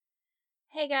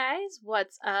Hey guys,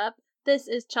 what's up? This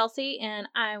is Chelsea, and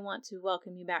I want to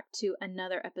welcome you back to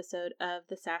another episode of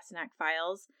the Sassenach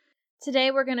Files.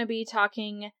 Today we're going to be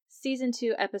talking Season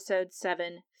 2, Episode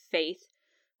 7, Faith.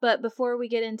 But before we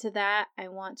get into that, I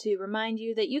want to remind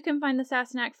you that you can find the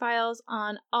Sassenach Files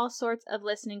on all sorts of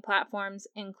listening platforms,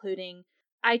 including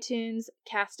iTunes,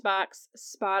 CastBox,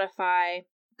 Spotify,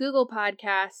 Google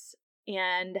Podcasts,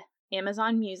 and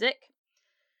Amazon Music.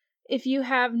 If you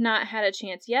have not had a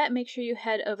chance yet, make sure you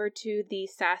head over to the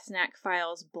Sassenach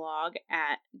Files blog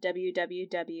at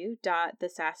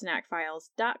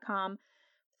www.thesassenachfiles.com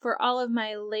for all of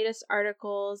my latest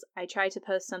articles. I try to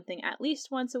post something at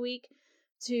least once a week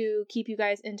to keep you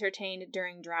guys entertained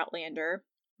during Droughtlander.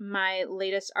 My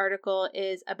latest article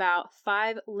is about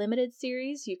 5 limited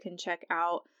series you can check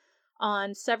out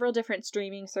on several different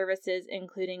streaming services,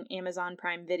 including Amazon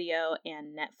Prime Video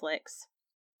and Netflix.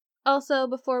 Also,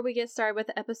 before we get started with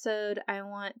the episode, I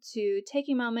want to take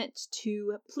a moment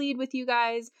to plead with you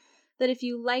guys that if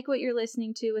you like what you're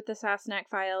listening to with the Sassenach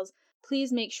Files,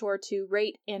 please make sure to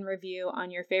rate and review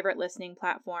on your favorite listening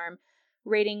platform.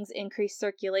 Ratings increase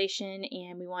circulation,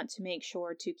 and we want to make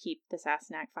sure to keep the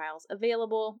Sassenach Files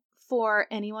available for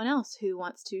anyone else who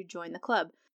wants to join the club.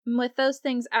 With those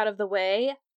things out of the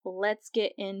way, let's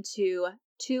get into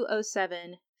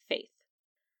 207 Faith.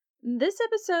 This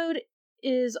episode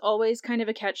is always kind of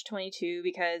a catch-22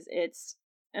 because it's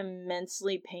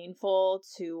immensely painful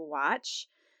to watch.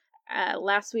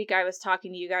 Last week I was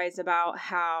talking to you guys about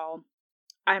how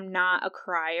I'm not a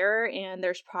crier, and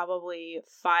there's probably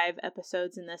 5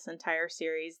 episodes in this entire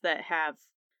series that have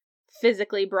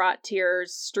physically brought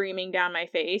tears streaming down my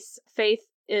face. Faith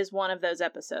is one of those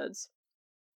episodes.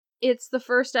 It's the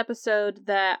first episode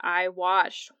that I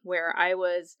watched where I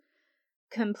was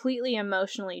completely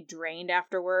emotionally drained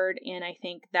afterward, and I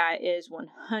think that is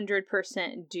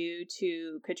 100% due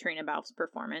to Caitriona Balfe's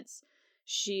performance.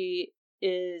 She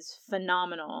is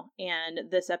phenomenal, and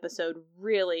this episode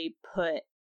really put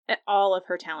all of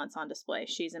her talents on display.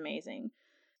 She's amazing.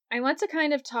 I want to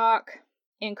kind of talk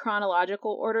in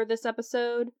chronological order this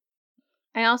episode.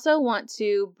 I also want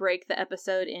to break the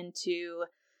episode into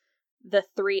the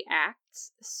 3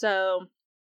 acts. So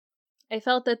I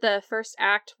felt that the first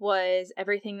act was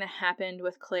everything that happened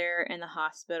with Claire in the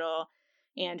hospital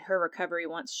and her recovery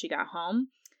once she got home.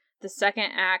 The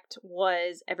second act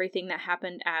was everything that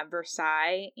happened at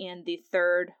Versailles, and the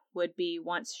third would be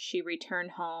once she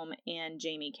returned home and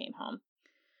Jamie came home.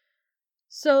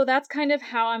 So that's kind of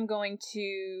how I'm going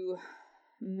to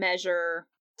measure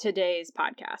today's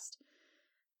podcast.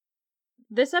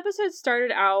 This episode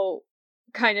started out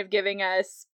kind of giving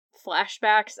us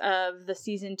flashbacks of the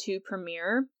season 2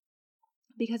 premiere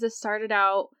because it started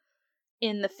out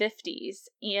in the 50s,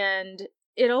 and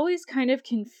it always kind of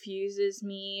confuses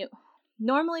me.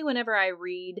 Normally whenever I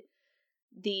read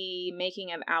the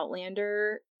making of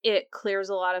Outlander, it clears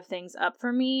a lot of things up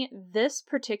for me. This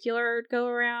particular go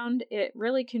around, it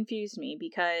really confused me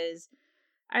because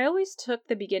I always took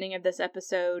the beginning of this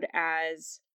episode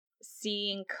as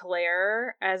seeing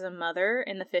Claire as a mother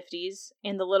in the 50s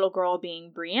and the little girl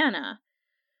being Brianna.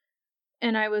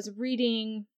 And I was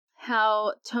reading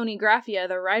how Tony Graffia,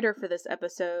 the writer for this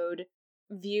episode,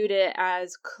 viewed it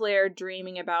as Claire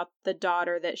dreaming about the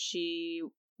daughter that she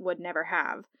would never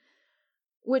have,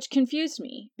 which confused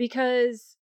me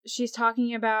because she's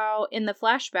talking about in the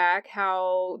flashback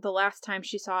how the last time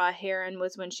she saw a heron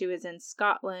was when she was in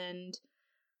Scotland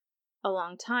a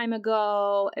long time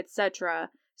ago,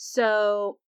 etc.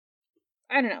 So,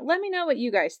 I don't know. Let me know what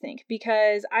you guys think,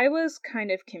 because I was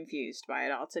kind of confused by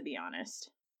it all, to be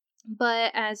honest.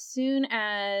 But as soon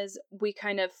as we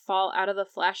kind of fall out of the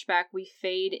flashback, we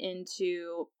fade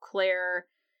into Claire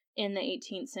in the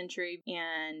 18th century,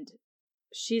 and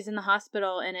she's in the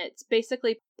hospital, and it's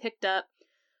basically picked up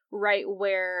right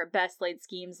where Best Laid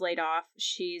Schemes laid off.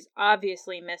 She's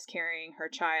obviously miscarrying her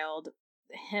child,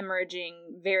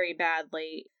 hemorrhaging very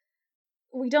badly.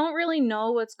 We don't really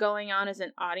know what's going on as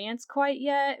an audience quite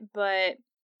yet, but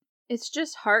it's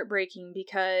just heartbreaking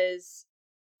because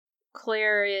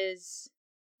Claire is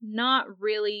not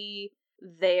really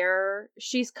there.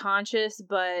 She's conscious,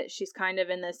 but she's kind of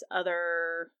in this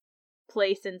other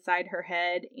place inside her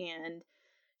head, and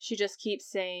she just keeps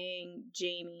saying,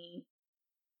 Jamie,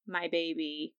 my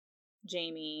baby,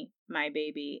 Jamie, my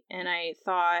baby. And I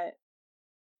thought,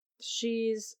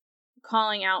 she's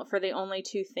calling out for the only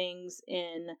 2 things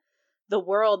in the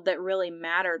world that really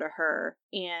matter to her,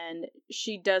 and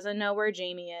she doesn't know where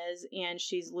Jamie is, and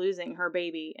she's losing her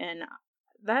baby, and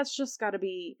that's just got to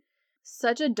be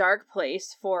such a dark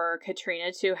place for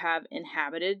Caitriona to have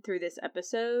inhabited through this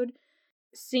episode.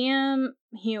 Sam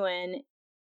Heughan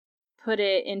put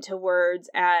it into words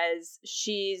as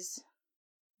she's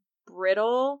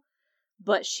brittle,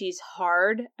 but she's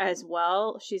hard as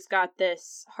well. She's got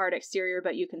this hard exterior,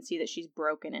 but you can see that she's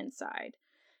broken inside.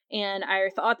 And I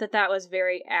thought that that was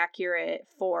very accurate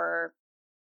for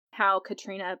how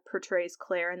Katrina portrays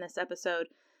Claire in this episode,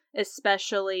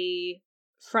 especially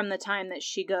from the time that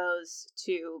she goes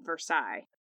to Versailles.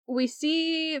 We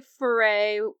see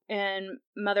Foray and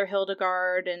Mother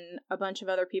Hildegard and a bunch of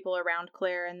other people around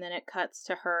Claire, and then it cuts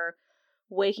to her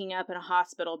waking up in a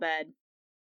hospital bed.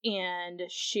 And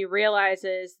she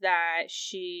realizes that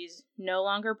she's no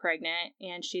longer pregnant,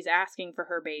 and she's asking for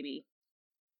her baby.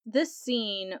 This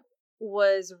scene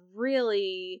was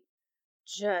really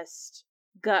just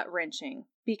gut-wrenching,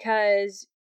 because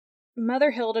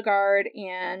Mother Hildegard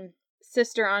and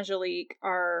Sister Angelique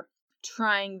are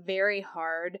trying very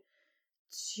hard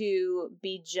to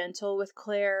be gentle with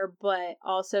Claire, but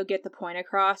also get the point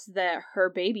across that her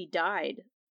baby died.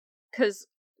 Because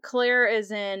Claire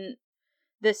is in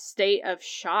this state of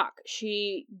shock.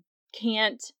 She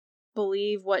can't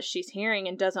believe what she's hearing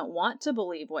and doesn't want to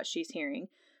believe what she's hearing.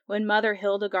 When Mother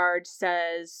Hildegard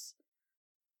says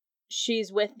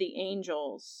she's with the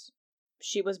angels,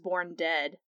 she was born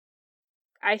dead,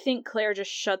 I think Claire just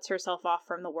shuts herself off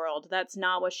from the world. That's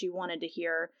not what she wanted to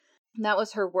hear. That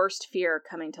was her worst fear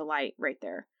coming to light right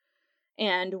there.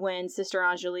 And when Sister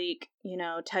Angelique,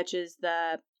 touches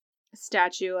the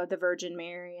statue of the Virgin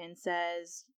Mary and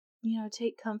says,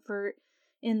 take comfort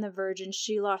in the Virgin,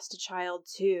 she lost a child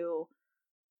too,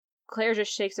 Claire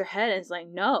just shakes her head and is like,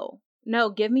 no,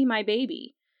 give me my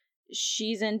baby.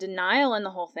 She's in denial in the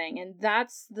whole thing. And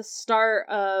that's the start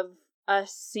of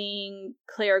us seeing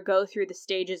Claire go through the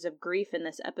stages of grief in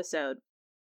this episode.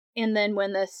 And then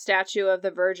when the statue of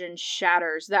the Virgin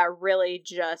shatters, that really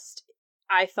just,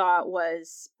 I thought,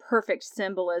 was perfect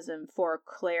symbolism for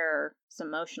Claire's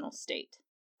emotional state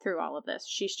through all of this.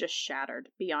 She's just shattered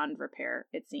beyond repair,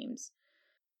 it seems.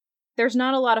 There's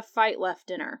not a lot of fight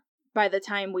left in her by the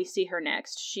time we see her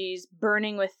next. She's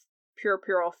burning with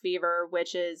puerperal fever,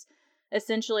 which is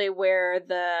essentially where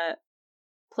the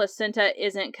placenta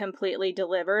isn't completely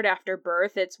delivered after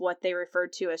birth. It's what they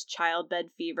referred to as childbed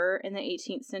fever in the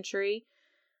 18th century.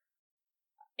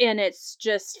 And it's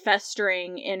just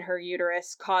festering in her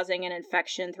uterus, causing an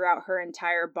infection throughout her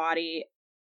entire body,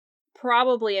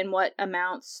 probably in what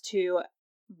amounts to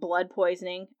blood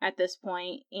poisoning at this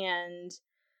point. And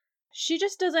she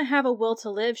just doesn't have a will to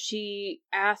live. She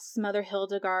asks Mother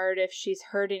Hildegard if she's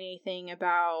heard anything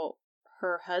about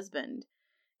her husband.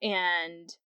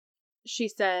 And she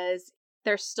says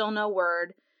there's still no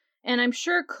word. And I'm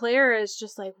sure Claire is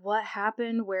just like, what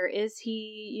happened? Where is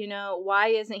he? Why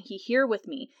isn't he here with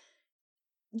me?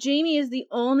 Jamie is the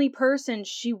only person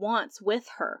she wants with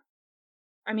her.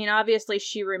 I mean, obviously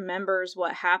she remembers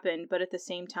what happened, but at the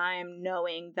same time,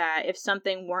 knowing that if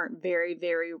something weren't very,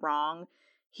 very wrong,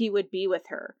 he would be with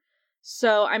her.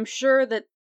 So I'm sure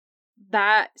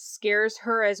that scares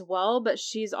her as well, but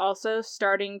she's also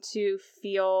starting to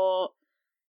feel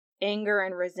anger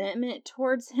and resentment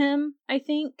towards him, I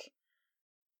think.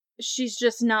 She's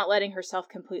just not letting herself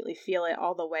completely feel it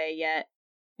all the way yet,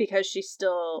 because she's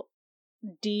still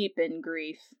deep in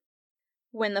grief.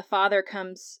 When the father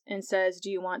comes and says,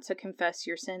 do you want to confess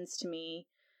your sins to me?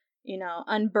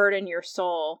 Unburden your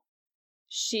soul.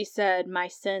 She said, my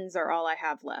sins are all I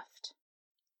have left.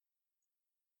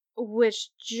 Which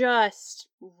just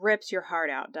rips your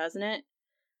heart out, doesn't it?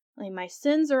 Like, my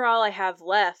sins are all I have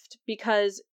left,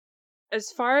 because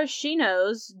as far as she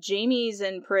knows, Jamie's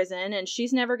in prison and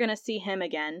she's never going to see him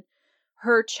again.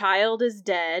 Her child is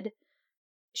dead.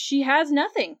 She has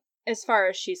nothing as far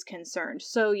as she's concerned.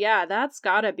 So yeah, that's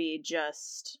gotta be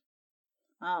just,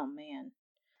 oh man.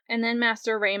 And then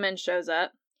Master Raymond shows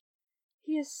up.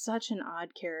 He is such an odd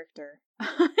character.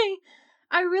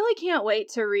 I really can't wait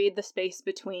to read The Space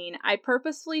Between. I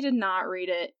purposefully did not read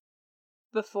it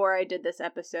before I did this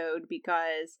episode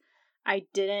because I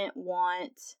didn't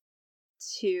want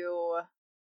to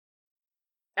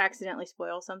accidentally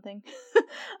spoil something.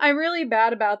 I'm really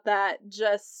bad about that.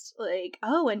 Just like,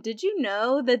 oh, and did you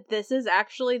know that this is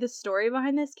actually the story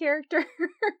behind this character?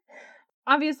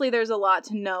 Obviously, there's a lot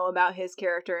to know about his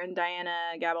character, and Diana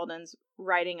Gabaldon's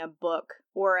writing a book,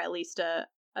 or at least a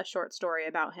short story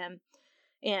about him,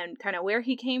 and kind of where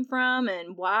he came from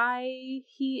and why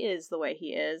he is the way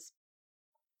he is.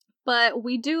 But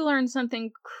we do learn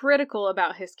something critical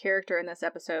about his character in this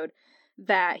episode,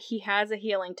 that he has a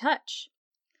healing touch.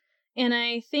 And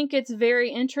I think it's very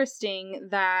interesting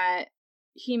that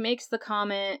he makes the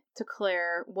comment to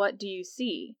Claire, what do you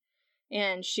see?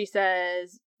 And she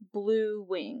says, blue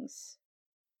wings.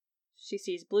 She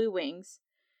sees blue wings.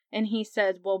 And he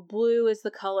said, well, blue is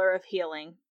the color of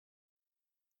healing.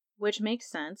 Which makes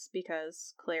sense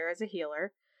because Claire is a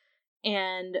healer.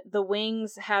 And the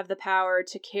wings have the power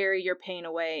to carry your pain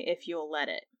away if you'll let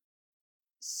it.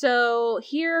 So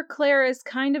here Claire is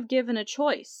kind of given a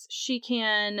choice. She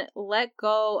can let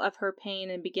go of her pain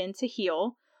and begin to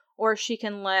heal, or she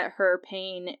can let her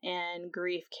pain and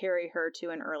grief carry her to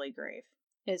an early grave,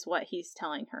 is what he's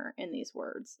telling her in these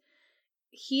words.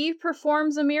 He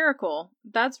performs a miracle.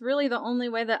 That's really the only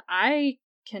way that I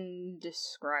can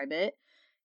describe it.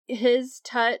 His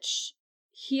touch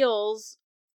heals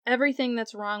everything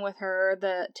that's wrong with her,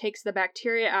 that takes the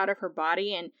bacteria out of her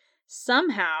body, and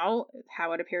somehow,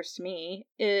 how it appears to me,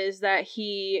 is that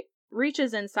he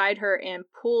reaches inside her and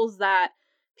pulls that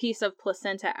piece of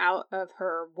placenta out of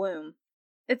her womb.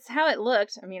 It's how it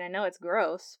looked. I mean, I know it's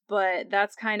gross, but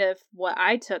that's kind of what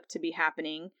I took to be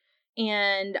happening.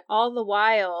 And all the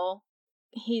while,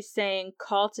 he's saying,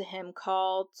 call to him,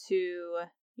 call to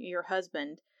your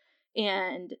husband.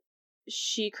 And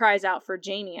she cries out for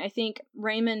Jamie. I think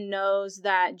Raymond knows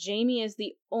that Jamie is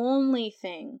the only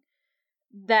thing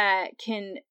that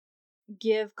can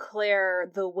give Claire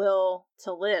the will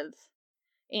to live.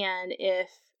 And if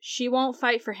she won't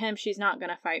fight for him, she's not going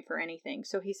to fight for anything.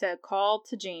 So he said, call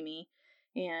to Jamie,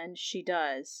 and she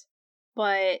does.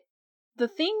 But the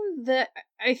thing that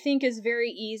I think is very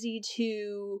easy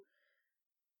to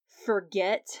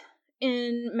forget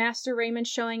in Master Raymond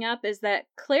showing up is that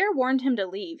Claire warned him to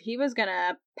leave. He was going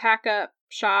to pack up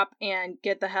shop and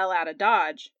get the hell out of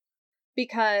Dodge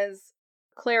because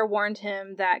Claire warned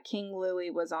him that King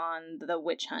Louis was on the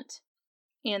witch hunt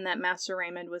and that Master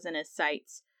Raymond was in his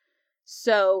sights.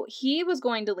 So he was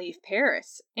going to leave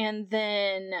Paris. And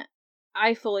then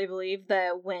I fully believe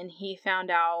that when he found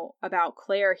out about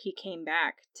Claire, he came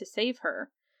back to save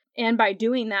her. And by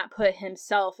doing that, put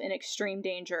himself in extreme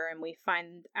danger. And we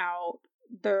find out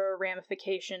the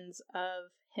ramifications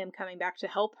of him coming back to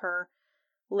help her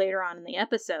later on in the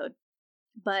episode.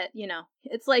 But, you know,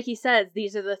 it's like he says,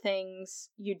 these are the things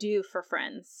you do for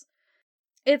friends.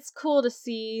 It's cool to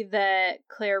see that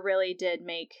Claire really did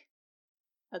make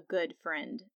a good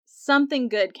friend. Something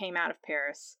good came out of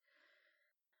Paris.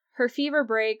 Her fever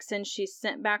breaks and she's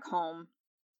sent back home.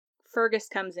 Fergus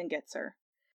comes and gets her.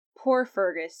 Poor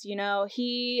Fergus, you know,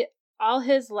 he, all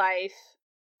his life,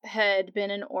 had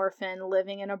been an orphan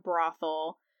living in a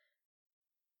brothel.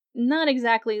 Not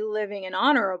exactly living an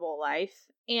honorable life.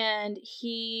 And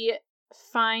he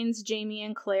finds Jamie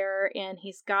and Claire, and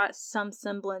he's got some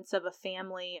semblance of a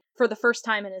family for the first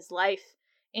time in his life.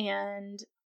 And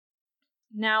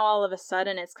now all of a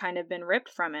sudden it's kind of been ripped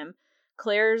from him.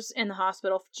 Claire's in the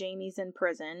hospital, Jamie's in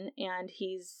prison, and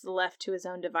he's left to his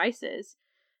own devices.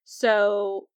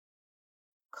 So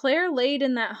Claire laid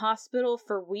in that hospital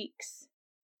for weeks.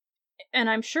 And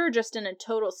I'm sure just in a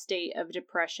total state of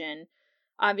depression,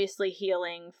 obviously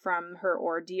healing from her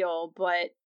ordeal,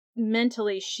 but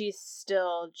mentally she's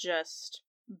still just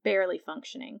barely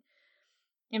functioning.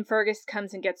 And Fergus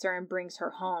comes and gets her and brings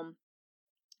her home.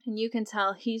 And you can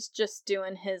tell he's just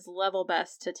doing his level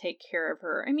best to take care of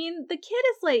her. I mean, the kid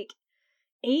is like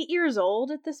 8 years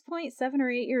old at this point, 7 or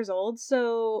 8 years old.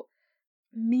 So,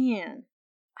 man,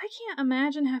 I can't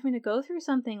imagine having to go through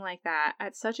something like that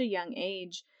at such a young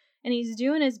age. And he's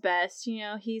doing his best, you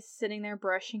know, he's sitting there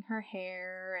brushing her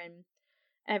hair and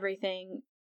everything.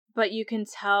 But you can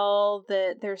tell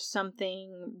that there's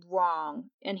something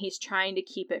wrong. And he's trying to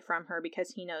keep it from her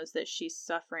because he knows that she's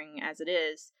suffering as it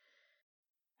is.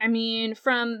 I mean,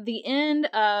 from the end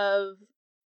of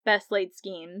Best Laid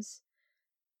Schemes,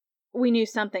 we knew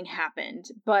something happened,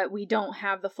 but we don't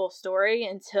have the full story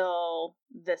until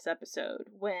this episode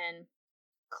when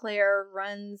Claire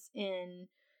runs in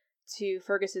to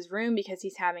Fergus's room because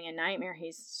he's having a nightmare.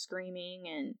 He's screaming,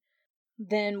 and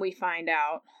then we find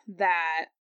out that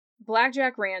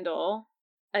Blackjack Randall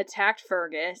attacked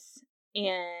Fergus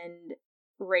and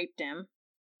raped him.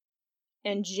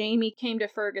 And Jamie came to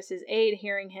Fergus's aid,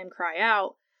 hearing him cry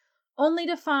out, only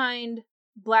to find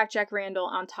Blackjack Randall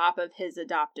on top of his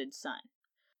adopted son.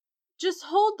 Just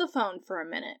hold the phone for a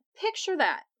minute. Picture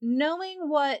that. Knowing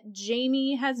what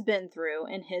Jamie has been through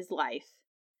in his life,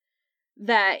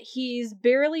 that he's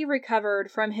barely recovered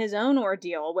from his own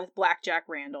ordeal with Blackjack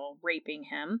Randall raping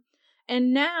him,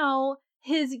 and now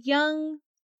his young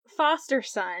foster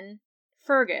son,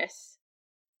 Fergus,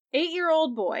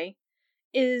 8-year-old boy,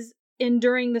 is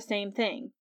enduring the same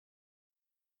thing.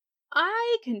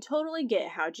 I can totally get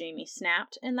how Jamie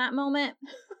snapped in that moment.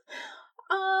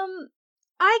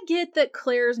 I get that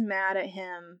Claire's mad at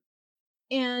him,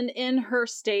 and in her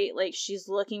state, like, she's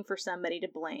looking for somebody to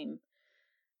blame.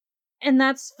 And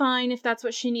that's fine if that's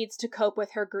what she needs to cope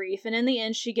with her grief. And in the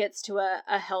end, she gets to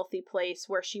a healthy place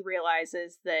where she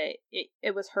realizes that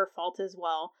it was her fault as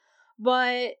well.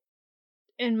 But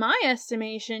in my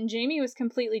estimation, Jamie was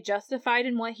completely justified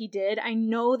in what he did. I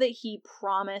know that he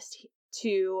promised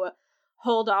to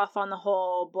hold off on the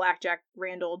whole Blackjack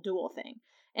Randall duel thing.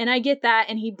 And I get that,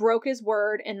 and he broke his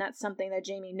word, and that's something that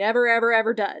Jamie never, ever,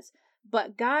 ever does.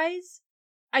 But guys,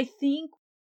 I think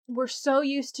we're so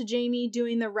used to Jamie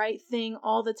doing the right thing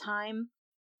all the time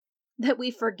that we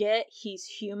forget he's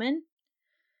human.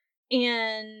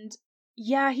 And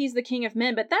yeah, he's the king of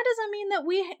men, but that doesn't mean that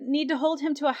we need to hold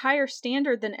him to a higher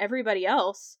standard than everybody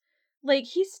else. Like,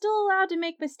 he's still allowed to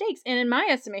make mistakes. And in my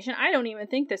estimation, I don't even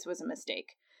think this was a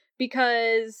mistake.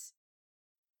 Because,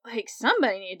 like,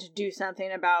 somebody needed to do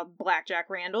something about Blackjack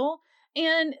Randall.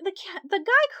 And the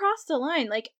guy crossed the line.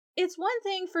 Like, it's one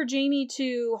thing for Jamie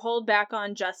to hold back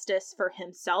on justice for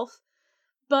himself,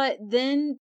 but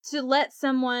then to let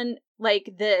someone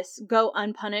like this go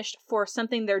unpunished for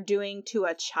something they're doing to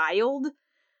a child,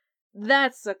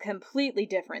 that's a completely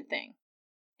different thing.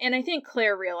 And I think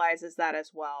Claire realizes that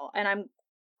as well. And I'm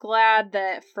glad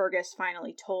that Fergus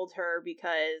finally told her,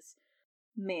 because,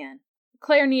 man,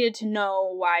 Claire needed to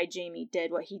know why Jamie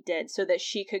did what he did so that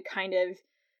she could kind of,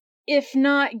 if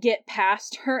not get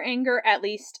past her anger, at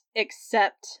least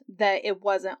accept that it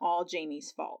wasn't all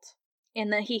Jamie's fault.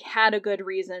 And that he had a good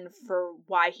reason for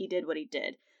why he did what he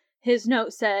did. His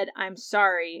note said, "I'm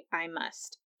sorry, I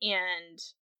must." And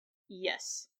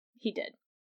yes, he did,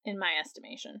 in my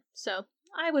estimation. So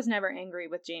I was never angry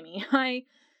with Jamie. I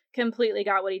completely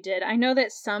got what he did. I know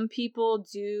that some people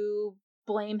do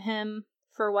blame him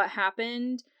for what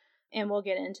happened, and we'll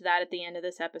get into that at the end of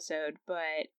this episode.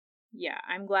 But yeah,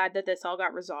 I'm glad that this all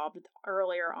got resolved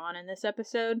earlier on in this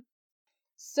episode.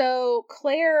 So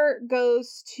Claire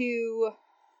goes to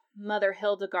Mother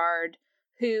Hildegard,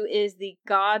 who is the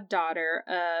goddaughter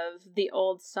of the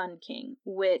old Sun King,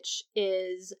 which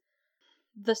is,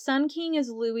 the Sun King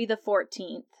is Louis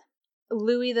XIV.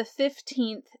 Louis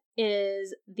XV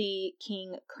is the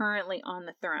king currently on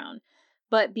the throne.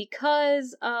 But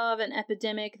because of an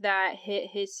epidemic that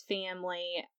hit his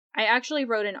family, I actually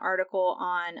wrote an article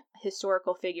on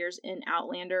historical figures in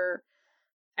Outlander.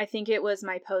 I think it was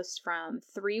my post from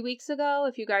 3 weeks ago,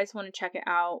 if you guys want to check it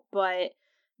out. But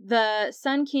the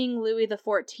Sun King, Louis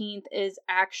XIV, is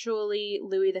actually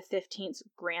Louis XV's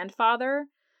grandfather.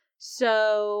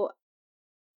 So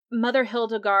Mother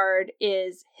Hildegard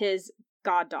is his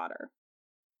goddaughter.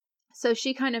 So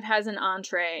she kind of has an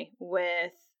entree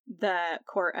with the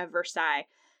court of Versailles.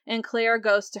 And Claire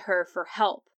goes to her for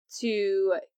help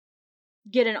to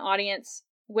get an audience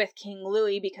with King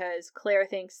Louis, because Claire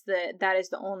thinks that that is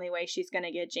the only way she's going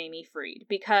to get Jamie freed.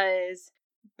 Because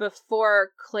before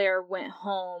Claire went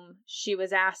home, she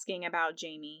was asking about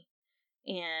Jamie,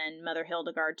 and Mother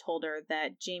Hildegard told her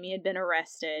that Jamie had been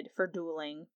arrested for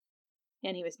dueling,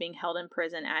 and he was being held in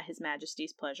prison at His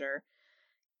Majesty's pleasure.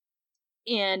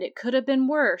 And it could have been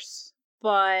worse,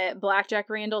 but Blackjack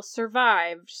Randall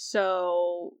survived,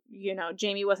 so,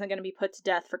 Jamie wasn't going to be put to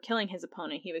death for killing his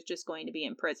opponent. He was just going to be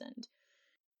imprisoned.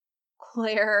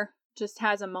 Claire just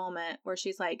has a moment where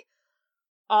she's like,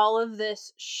 all of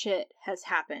this shit has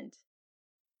happened.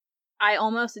 I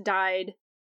almost died.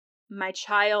 My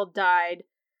child died.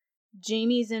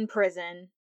 Jamie's in prison.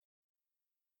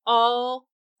 All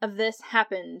of this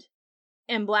happened,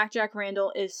 and Blackjack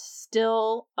Randall is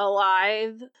still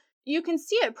alive. You can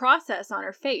see it process on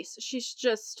her face. She's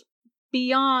just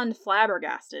beyond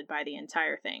flabbergasted by the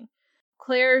entire thing.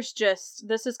 Claire's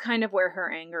this is kind of where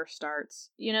her anger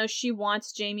starts. She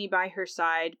wants Jamie by her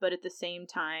side, but at the same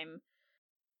time,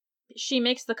 she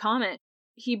makes the comment,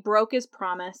 he broke his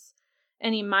promise,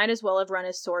 and he might as well have run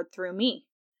his sword through me.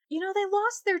 They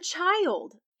lost their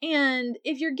child. And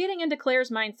if you're getting into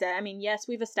Claire's mindset, I mean, yes,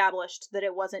 we've established that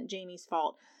it wasn't Jamie's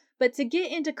fault, but to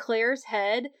get into Claire's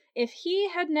head, if he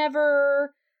had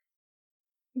never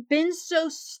been so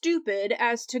stupid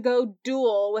as to go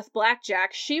duel with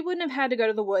Blackjack, she wouldn't have had to go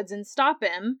to the woods and stop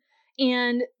him,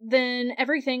 and then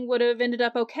everything would have ended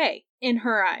up okay in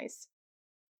her eyes.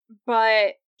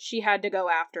 But she had to go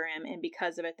after him, and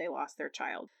because of it, they lost their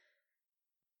child.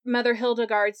 Mother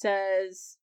Hildegard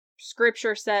says,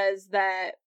 Scripture says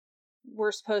that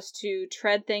we're supposed to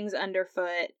tread things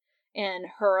underfoot and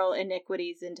hurl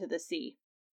iniquities into the sea.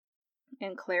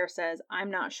 And Claire says, I'm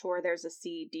not sure there's a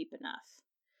sea deep enough.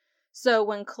 So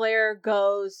when Claire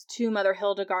goes to Mother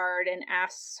Hildegard and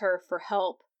asks her for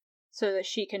help so that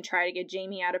she can try to get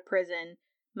Jamie out of prison,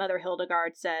 Mother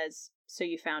Hildegard says, so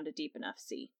you found a deep enough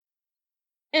sea.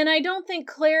 And I don't think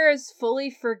Claire is fully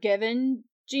forgiven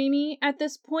Jamie at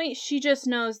this point. She just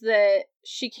knows that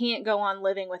she can't go on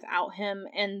living without him,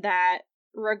 and that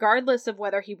regardless of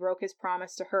whether he broke his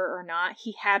promise to her or not,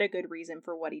 he had a good reason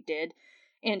for what he did,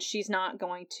 and she's not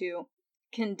going to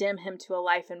condemn him to a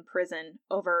life in prison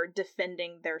over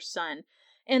defending their son.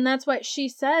 And that's what she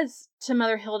says to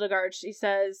Mother Hildegard. She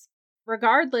says,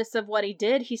 regardless of what he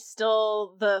did, he's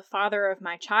still the father of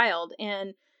my child.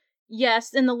 And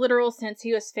yes, in the literal sense,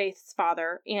 he was Faith's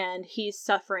father, and he's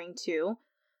suffering too.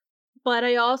 But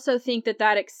I also think that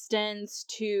that extends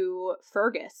to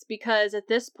Fergus, because at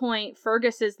this point,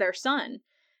 Fergus is their son.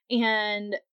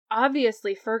 And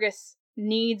obviously, Fergus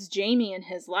needs Jamie in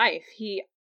his life. He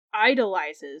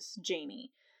idolizes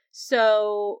Jamie.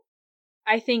 So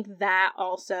I think that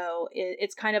also,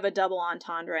 it's kind of a double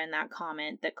entendre in that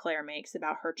comment that Claire makes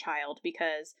about her child,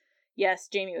 because yes,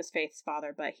 Jamie was Faith's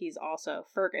father, but he's also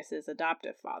Fergus's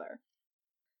adoptive father.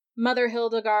 Mother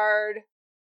Hildegard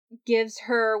gives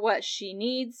her what she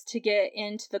needs to get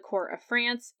into the court of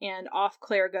France, and off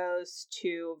Claire goes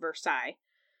to Versailles.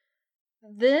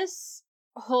 This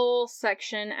whole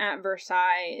section at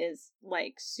Versailles is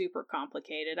like super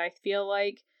complicated, I feel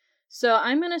like. So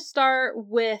I'm going to start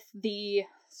with the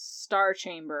Star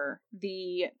Chamber,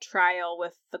 the trial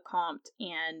with the Comte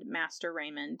and Master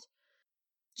Raymond.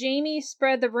 Jamie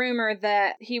spread the rumor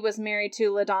that he was married to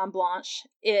La Dame Blanche.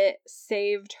 It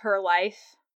saved her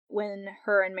life when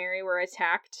her and Mary were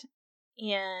attacked,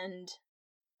 and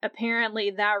apparently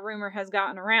that rumor has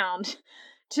gotten around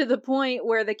to the point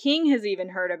where the king has even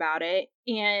heard about it.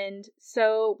 And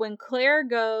so when Claire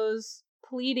goes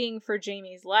pleading for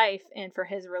Jamie's life and for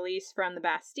his release from the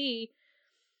Bastille,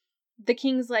 the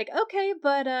king's like, okay,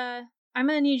 but I'm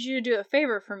gonna need you to do a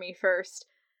favor for me first.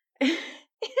 And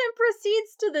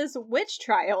proceeds to this witch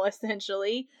trial,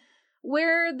 essentially,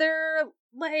 where they're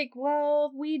like,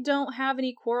 well, we don't have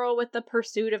any quarrel with the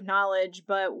pursuit of knowledge,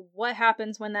 but what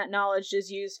happens when that knowledge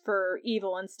is used for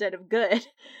evil instead of good?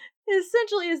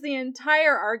 Essentially is the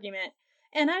entire argument.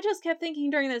 And I just kept thinking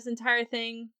during this entire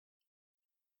thing,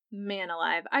 man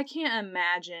alive, I can't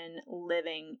imagine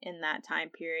living in that time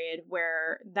period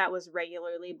where that was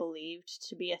regularly believed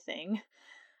to be a thing.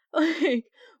 Like,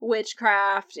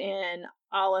 witchcraft and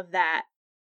all of that.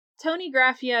 Tony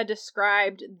Graffia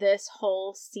described this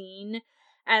whole scene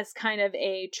as kind of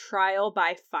a trial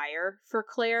by fire for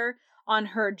Claire on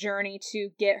her journey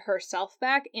to get herself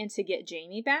back and to get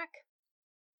Jamie back,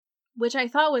 which I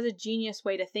thought was a genius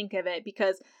way to think of it,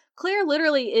 because Claire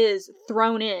literally is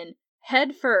thrown in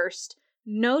head first,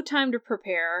 no time to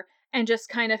prepare, and just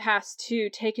kind of has to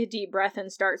take a deep breath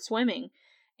and start swimming.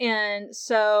 And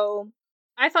so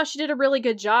I thought she did a really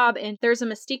good job, and there's a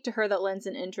mystique to her that lends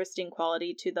an interesting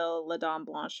quality to the La Dame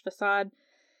Blanche facade.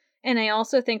 And I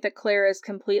also think that Claire is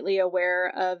completely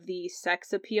aware of the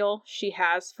sex appeal she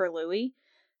has for Louis.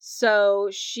 So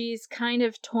she's kind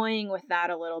of toying with that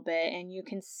a little bit, and you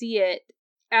can see it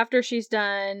after she's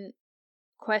done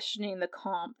questioning the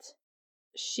Comte.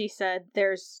 She said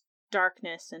there's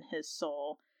darkness in his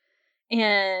soul.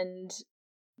 And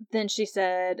then she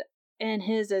said, and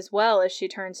his as well, as she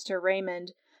turns to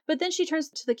Raymond. But then she turns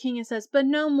to the king and says, but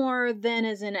no more than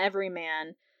is in every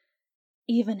man,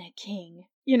 even a king,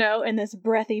 you know, in this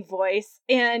breathy voice.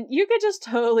 And you could just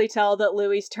totally tell that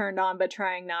Louis turned on, but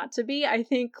trying not to be. I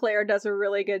think Claire does a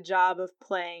really good job of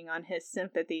playing on his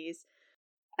sympathies.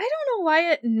 I don't know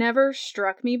why it never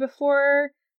struck me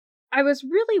before. I was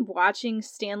really watching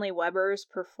Stanley Weber's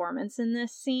performance in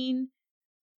this scene.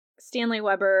 Stanley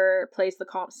Weber plays the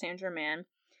Comte St. Germain.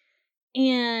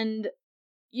 And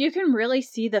you can really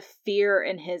see the fear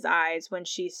in his eyes when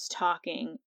she's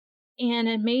talking. And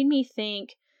it made me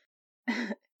think,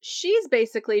 she's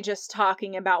basically just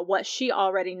talking about what she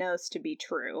already knows to be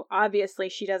true. Obviously,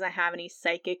 she doesn't have any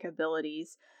psychic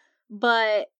abilities,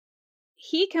 but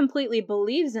he completely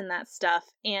believes in that stuff.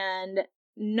 And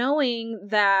knowing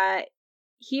that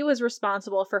he was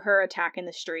responsible for her attack in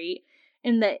the street,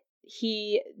 and that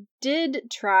he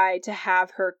did try to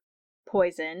have her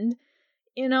poisoned,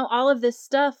 you know, all of this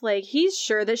stuff, like, he's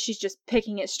sure that she's just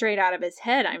picking it straight out of his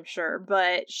head, I'm sure,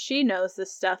 but she knows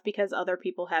this stuff because other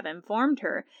people have informed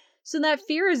her. So that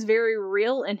fear is very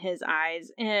real in his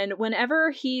eyes, and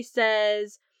whenever he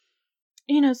says,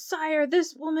 you know, sire,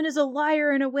 this woman is a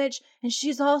liar and a witch, and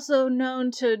she's also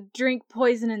known to drink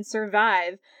poison and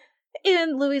survive,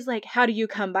 and Louis like, how do you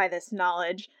come by this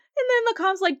knowledge? And then the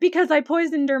Comte's like, because I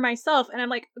poisoned her myself. And I'm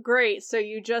like, great, so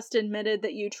you just admitted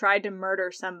that you tried to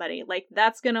murder somebody. Like,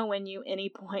 that's gonna win you any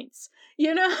points.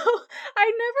 You know?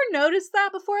 I never noticed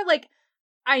that before. Like,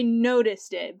 I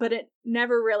noticed it, but it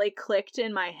never really clicked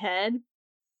in my head.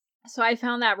 So I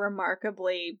found that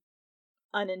remarkably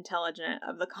unintelligent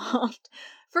of the Comte.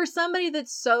 For somebody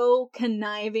that's so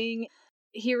conniving,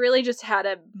 he really just had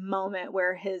a moment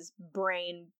where his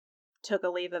brain took a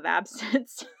leave of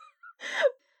absence.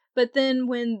 But then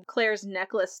when Claire's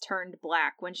necklace turned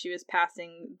black when she was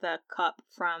passing the cup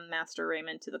from Master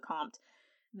Raymond to the Comte,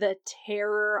 the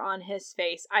terror on his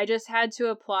face, I just had to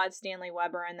applaud Stanley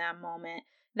Weber in that moment.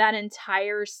 That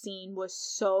entire scene was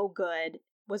so good,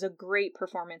 was a great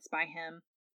performance by him.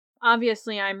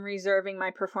 Obviously, I'm reserving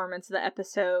my performance of the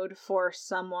episode for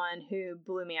someone who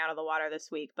blew me out of the water this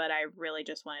week, but I really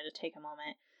just wanted to take a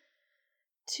moment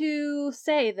to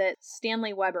say that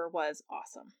Stanley Weber was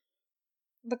awesome.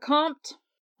 The Comte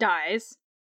dies,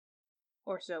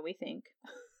 or so we think.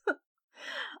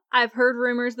 I've heard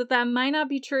rumors that might not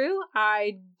be true.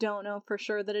 I don't know for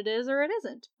sure that it is or it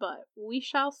isn't, but we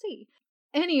shall see.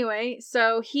 Anyway,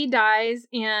 so he dies,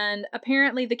 and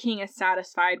apparently the king is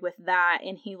satisfied with that,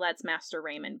 and he lets Master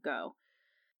Raymond go.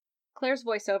 Claire's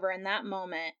voiceover in that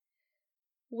moment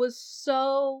was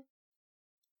so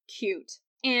cute,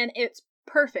 and it's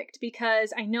perfect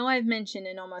because I know I've mentioned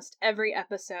in almost every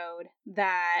episode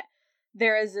that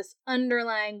there is this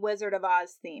underlying Wizard of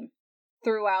Oz theme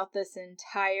throughout this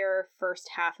entire first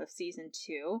half of season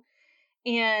 2,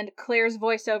 and Claire's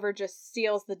voiceover just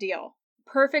seals the deal.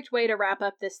 Perfect way to wrap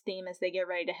up this theme as they get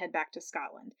ready to head back to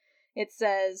Scotland. It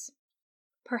says,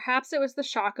 "Perhaps it was the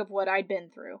shock of what I'd been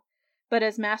through, but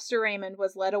as Master Raymond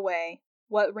was led away,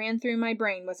 what ran through my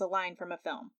brain was a line from a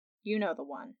film. You know the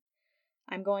one.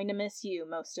 I'm going to miss you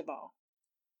most of all."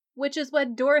 Which is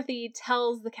what Dorothy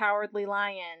tells the Cowardly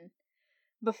Lion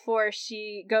before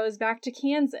she goes back to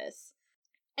Kansas.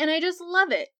 And I just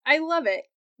love it. I love it.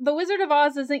 The Wizard of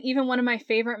Oz isn't even one of my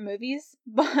favorite movies,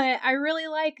 but I really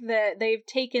like that they've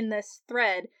taken this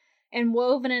thread and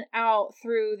woven it out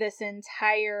through this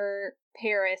entire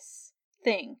Paris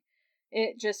thing.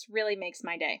 It just really makes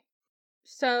my day.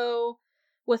 So,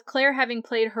 with Claire having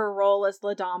played her role as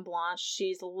La Dame Blanche,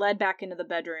 she's led back into the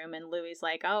bedroom, and Louis's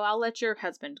like, "Oh, I'll let your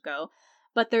husband go."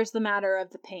 But there's the matter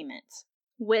of the payment,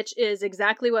 which is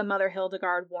exactly what Mother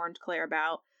Hildegard warned Claire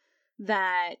about,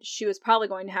 that she was probably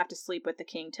going to have to sleep with the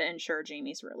king to ensure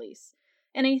Jamie's release.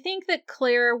 And I think that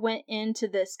Claire went into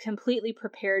this completely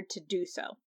prepared to do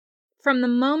so. From the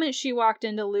moment she walked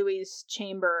into Louis's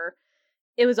chamber,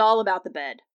 it was all about the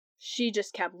bed. She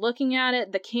just kept looking at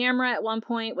it. The camera at one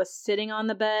point was sitting on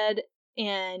the bed,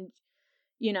 and,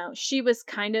 she was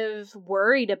kind of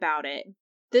worried about it.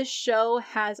 This show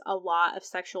has a lot of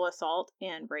sexual assault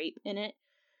and rape in it.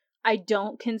 I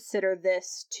don't consider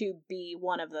this to be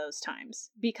one of those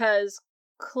times, because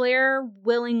Claire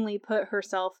willingly put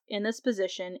herself in this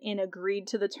position and agreed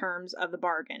to the terms of the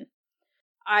bargain.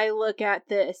 I look at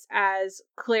this as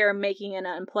Claire making an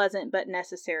unpleasant but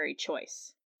necessary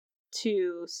choice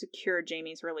to secure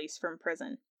Jamie's release from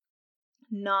prison,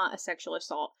 not a sexual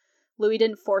assault. Louis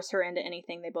didn't force her into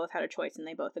anything. They both had a choice and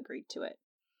they both agreed to it.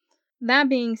 That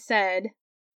being said,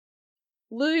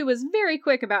 Louis was very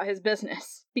quick about his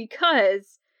business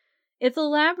because it's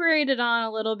elaborated on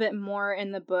a little bit more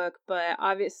in the book, but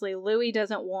obviously Louis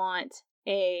doesn't want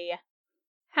a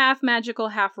half magical,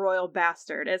 half royal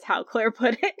bastard, is how Claire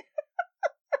put it.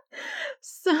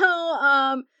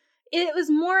 So, it was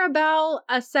more about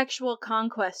a sexual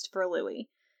conquest for Louis.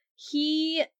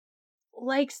 He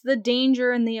likes the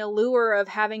danger and the allure of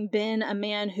having been a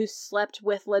man who slept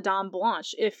with La Dame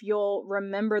Blanche. If you'll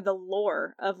remember the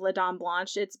lore of La Dame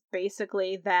Blanche, it's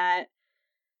basically that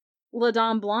La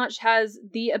Dame Blanche has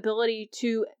the ability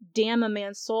to damn a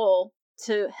man's soul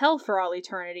to hell for all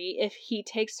eternity if he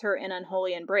takes her in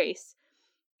unholy embrace.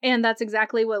 And that's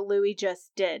exactly what Louis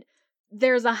just did.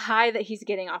 There's a high that he's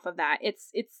getting off of that.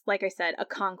 It's like I said, a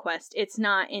conquest. It's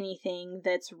not anything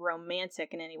that's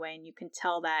romantic in any way, and you can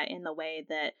tell that in the way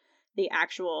that the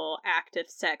actual act of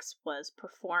sex was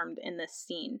performed in this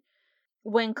scene.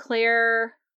 When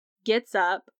Claire gets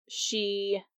up,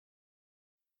 she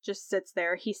just sits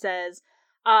there. He says,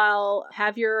 "I'll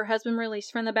have your husband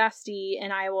released from the Bastille,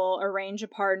 and I will arrange a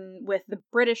pardon with the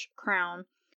British crown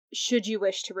should you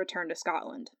wish to return to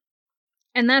Scotland."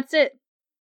 And that's it.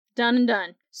 Done and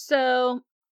done. So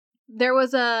there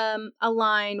was a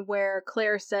line where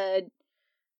Claire said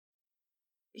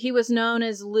he was known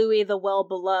as Louis the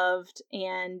Well-Beloved,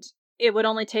 and it would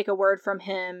only take a word from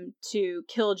him to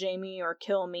kill Jamie or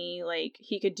kill me. Like,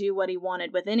 he could do what he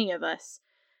wanted with any of us.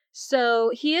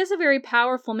 So he is a very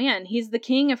powerful man. He's the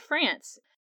king of France.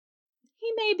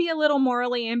 He may be a little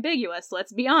morally ambiguous,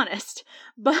 let's be honest.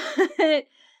 But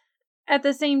at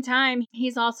the same time,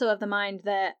 he's also of the mind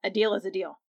that a deal is a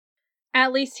deal.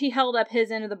 At least he held up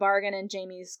his end of the bargain, and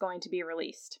Jamie's going to be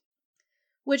released.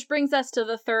 Which brings us to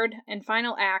the third and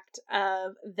final act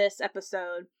of this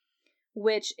episode,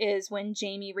 which is when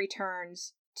Jamie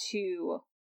returns to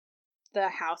the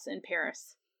house in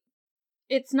Paris.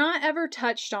 It's not ever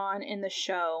touched on in the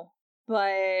show,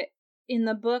 but in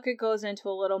the book it goes into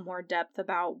a little more depth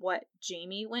about what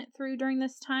Jamie went through during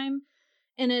this time.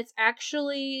 And it's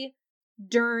actually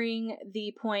during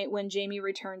the point when Jamie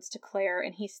returns to Claire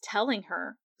and he's telling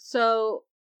her. So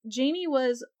Jamie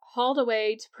was hauled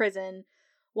away to prison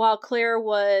while Claire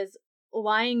was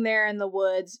lying there in the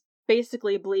woods,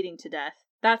 basically bleeding to death.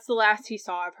 That's the last he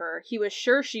saw of her. He was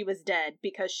sure she was dead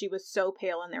because she was so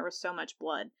pale and there was so much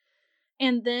blood.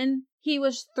 And then he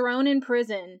was thrown in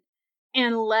prison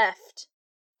and left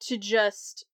to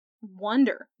just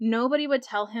wonder. Nobody would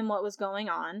tell him what was going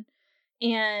on.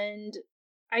 And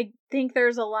I think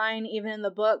there's a line even in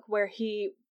the book where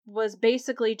he was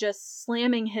basically just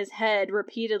slamming his head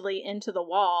repeatedly into the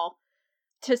wall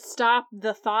to stop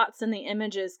the thoughts and the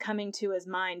images coming to his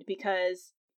mind,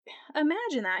 because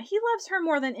imagine that. He loves her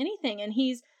more than anything, and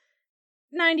he's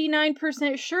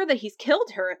 99% sure that he's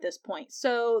killed her at this point.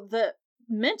 So the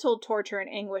mental torture and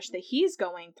anguish that he's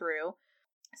going through,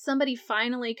 somebody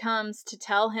finally comes to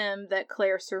tell him that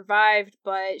Claire survived,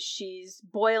 but she's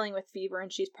boiling with fever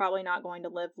and she's probably not going to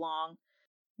live long.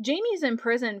 Jamie's in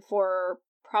prison for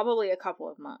probably a couple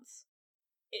of months.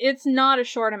 It's not a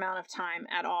short amount of time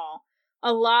at all.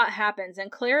 A lot happens,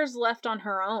 and Claire's left on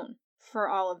her own for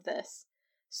all of this.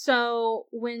 So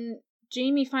when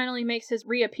Jamie finally makes his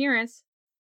reappearance,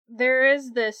 there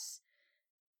is this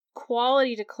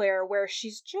quality to Claire where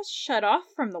she's just shut off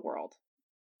from the world.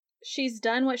 She's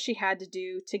done what she had to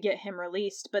do to get him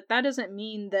released, but that doesn't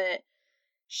mean that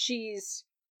she's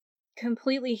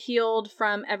completely healed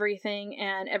from everything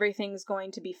and everything's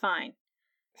going to be fine.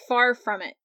 Far from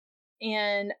it.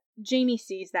 And Jamie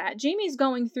sees that. Jamie's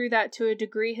going through that to a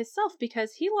degree himself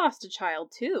because he lost a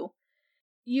child too.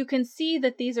 You can see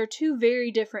that these are two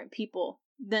very different people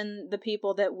than the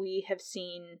people that we have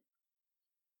seen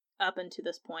up until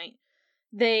this point.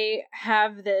 They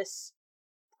have this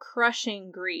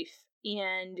crushing grief,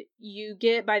 and you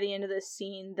get by the end of this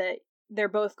scene that they're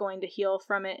both going to heal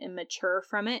from it and mature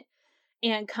from it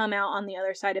and come out on the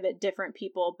other side of it different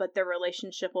people, but their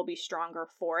relationship will be stronger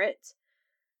for it,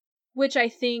 which I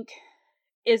think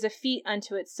is a feat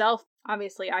unto itself.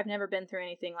 Obviously, I've never been through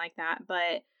anything like that,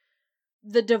 but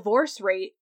the divorce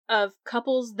rate of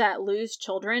couples that lose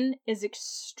children is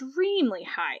extremely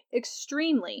high.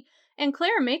 Extremely. And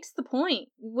Claire makes the point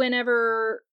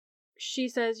whenever she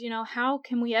says, how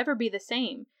can we ever be the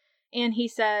same? And he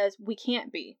says, we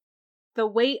can't be. The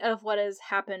weight of what has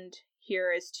happened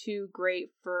here is too great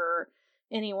for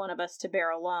any one of us to bear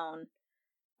alone.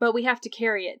 But we have to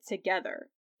carry it together.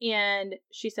 And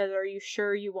she says, are you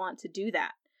sure you want to do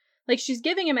that? Like, she's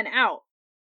giving him an out.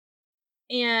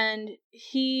 And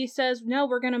he says, no,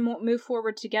 we're going to move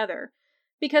forward together.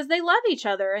 Because they love each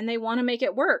other and they want to make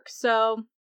it work. So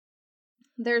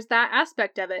there's that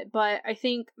aspect of it. But I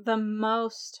think the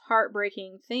most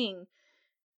heartbreaking thing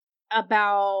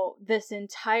about this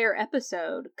entire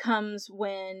episode comes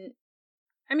when,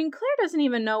 Claire doesn't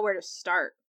even know where to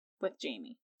start with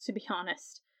Jamie, to be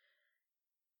honest.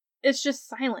 It's just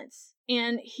silence.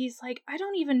 And he's like, I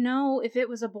don't even know if it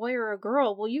was a boy or a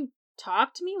girl. Will you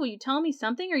talk to me? Will you tell me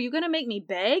something? Are you going to make me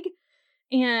beg?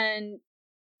 And,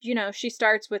 she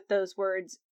starts with those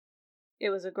words, it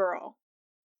was a girl.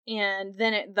 And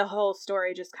then the whole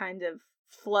story just kind of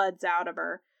floods out of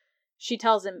her. She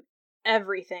tells him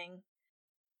everything.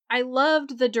 I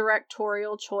loved the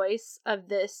directorial choice of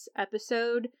this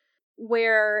episode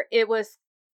where it was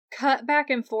cut back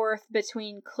and forth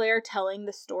between Claire telling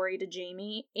the story to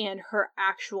Jamie and her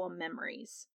actual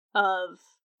memories of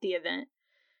the event.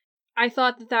 I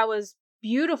thought that was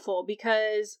beautiful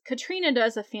because Katrina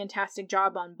does a fantastic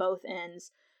job on both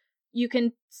ends. You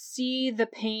can see the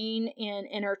pain and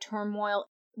inner turmoil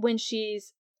when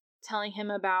she's telling him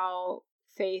about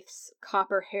Faith's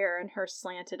copper hair and her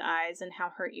slanted eyes and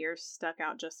how her ears stuck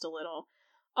out just a little.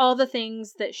 All the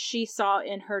things that she saw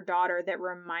in her daughter that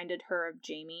reminded her of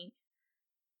Jamie.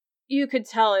 You could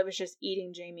tell it was just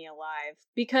eating Jamie alive.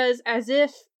 Because as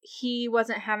if he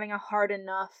wasn't having a hard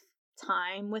enough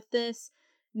time with this,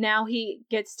 now he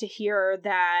gets to hear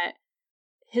that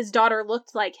his daughter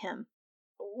looked like him,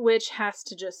 which has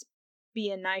to just be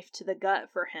a knife to the gut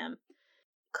for him.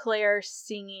 Claire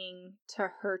singing to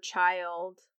her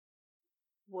child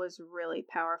was really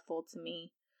powerful to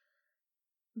me.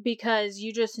 Because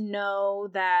you just know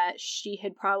that she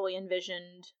had probably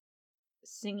envisioned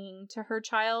singing to her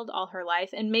child all her life.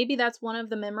 And maybe that's one of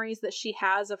the memories that she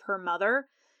has of her mother,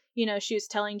 She was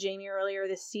telling Jamie earlier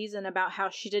this season about how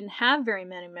she didn't have very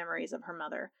many memories of her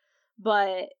mother,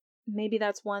 but maybe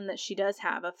that's one that she does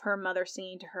have, of her mother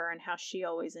singing to her and how she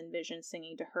always envisioned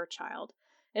singing to her child.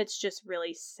 It's just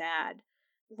really sad.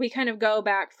 We kind of go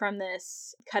back from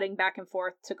this cutting back and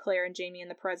forth to Claire and Jamie in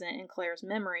the present and Claire's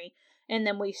memory, and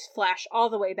then we flash all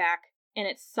the way back, and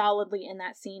it's solidly in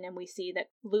that scene, and we see that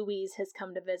Louise has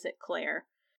come to visit Claire.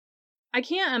 I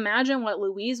can't imagine what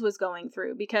Louise was going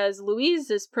through, because Louise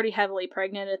is pretty heavily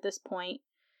pregnant at this point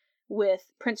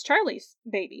with Prince Charlie's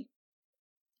baby.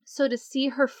 So to see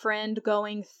her friend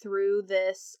going through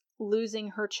this,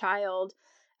 losing her child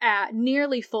at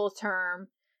nearly full term,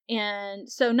 and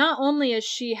so not only is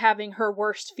she having her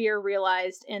worst fear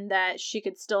realized in that she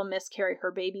could still miscarry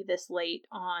her baby this late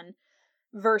on,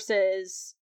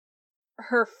 versus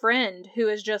her friend who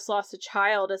has just lost a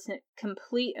child is in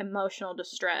complete emotional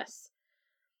distress.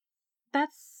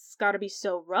 That's gotta be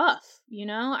so rough,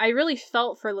 I really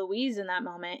felt for Louise in that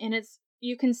moment, and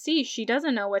you can see she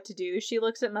doesn't know what to do. She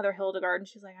looks at Mother Hildegard and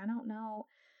she's like, I don't know.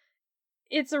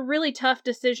 It's a really tough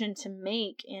decision to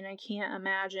make, and I can't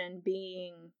imagine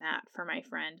being that for my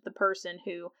friend, the person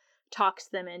who talks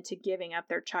them into giving up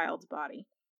their child's body.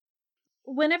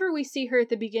 Whenever we see her at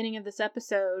the beginning of this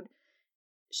episode,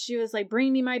 she was like,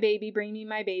 bring me my baby,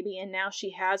 and now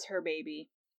she has her baby.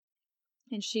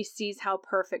 And she sees how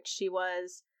perfect she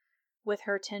was with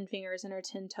her 10 fingers and her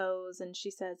 10 toes, and she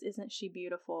says, isn't she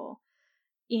beautiful?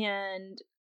 And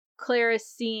Claire is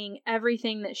seeing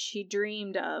everything that she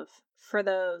dreamed of for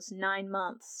those 9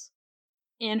 months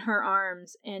in her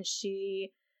arms, and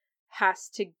she has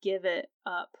to give it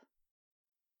up.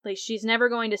 Like, she's never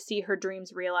going to see her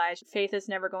dreams realized. Faith is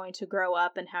never going to grow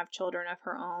up and have children of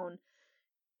her own.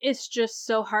 It's just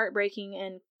so heartbreaking,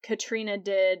 and Katrina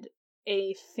did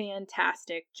a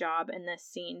fantastic job in this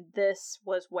scene. This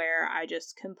was where I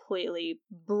just completely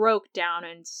broke down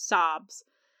in sobs.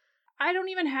 I don't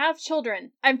even have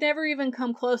children. I've never even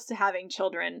come close to having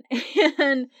children.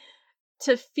 And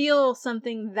to feel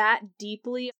something that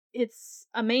deeply, it's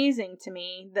amazing to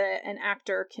me that an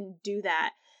actor can do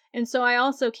that. And so I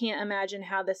also can't imagine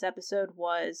how this episode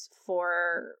was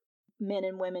for men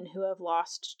and women who have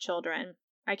lost children.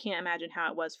 I can't imagine how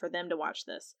it was for them to watch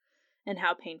this and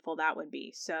how painful that would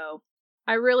be. So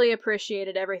I really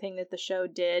appreciated everything that the show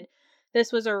did.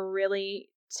 This was a really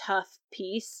tough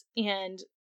piece, and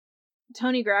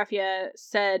Tony Graffia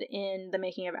said in the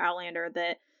making of Outlander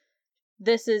that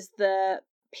this is the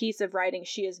piece of writing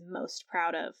she is most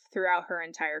proud of throughout her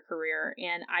entire career,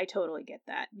 and I totally get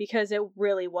that, because it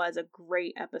really was a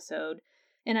great episode,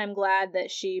 and I'm glad that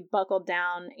she buckled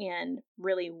down and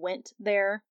really went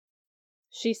there.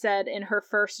 She said in her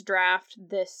first draft,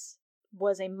 this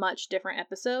was a much different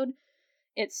episode.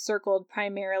 It circled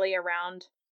primarily around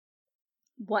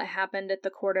what happened at the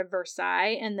court of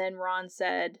Versailles, and then Ron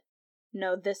said,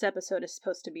 no, this episode is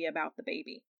supposed to be about the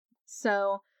baby.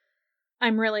 So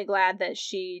I'm really glad that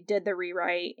she did the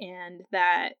rewrite and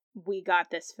that we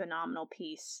got this phenomenal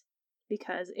piece,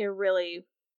 because it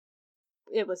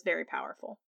was very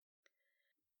powerful.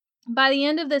 By the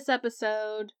end of this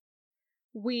episode,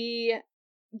 we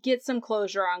get some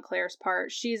closure on Claire's part.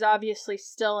 She's obviously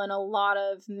still in a lot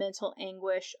of mental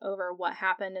anguish over what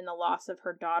happened and the loss of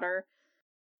her daughter.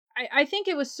 I think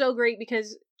it was so great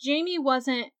because Jamie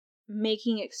wasn't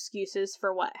making excuses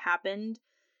for what happened.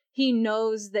 He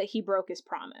knows that he broke his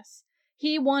promise.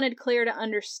 He wanted Claire to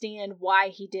understand why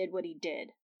he did what he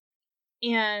did.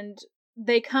 And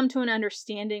they come to an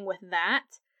understanding with that.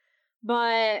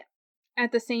 But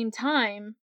at the same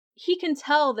time, he can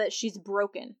tell that she's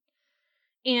broken.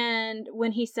 And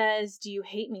when he says, do you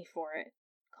hate me for it,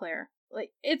 Claire?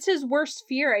 Like, it's his worst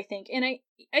fear, I think. And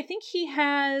I think he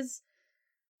has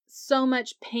so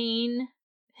much pain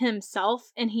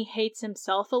himself, and he hates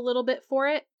himself a little bit for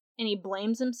it, and he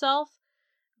blames himself.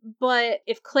 But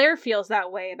if Claire feels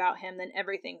that way about him, then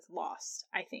everything's lost,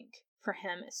 I think, for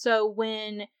him. So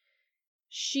when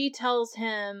she tells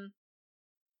him,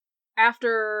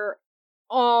 after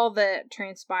all that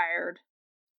transpired,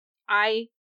 I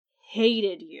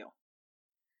hated you,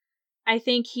 I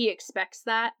think he expects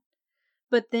that.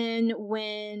 But then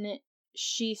when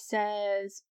she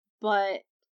says, but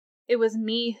it was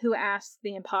me who asked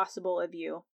the impossible of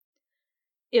you.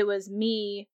 It was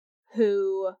me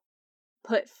who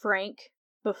put Frank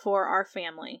before our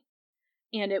family.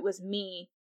 And it was me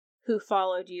who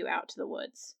followed you out to the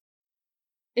woods.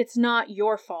 It's not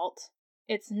your fault.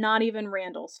 It's not even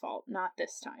Randall's fault. Not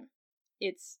this time.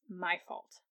 It's my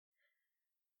fault.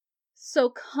 So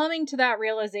coming to that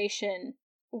realization,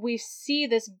 we see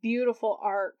this beautiful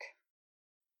arc.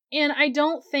 And I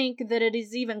don't think that it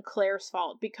is even Claire's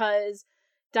fault, because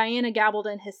Diana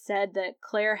Gabaldon has said that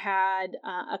Claire had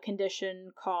a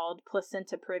condition called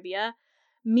placenta previa,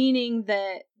 meaning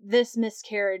that this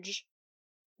miscarriage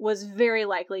was very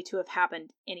likely to have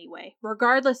happened anyway.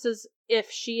 Regardless as if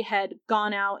she had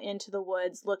gone out into the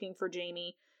woods looking for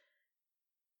Jamie,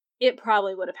 it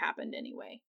probably would have happened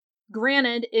anyway.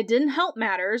 Granted, it didn't help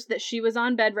matters that she was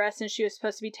on bed rest and she was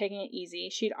supposed to be taking it easy.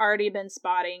 She'd already been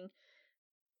spotting,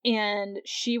 and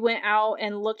she went out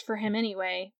and looked for him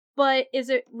anyway. But is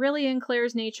it really in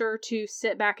Claire's nature to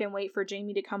sit back and wait for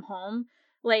Jamie to come home?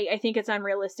 Like, I think it's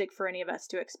unrealistic for any of us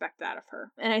to expect that of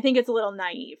her. And I think it's a little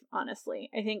naive, honestly.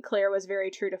 I think Claire was very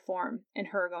true to form in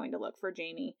her going to look for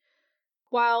Jamie.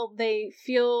 While they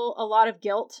feel a lot of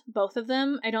guilt, both of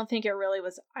them, I don't think it really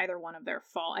was either one of their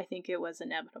fault. I think it was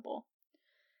inevitable.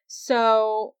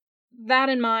 So, that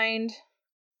in mind,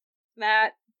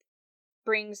 that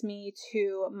brings me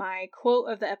to my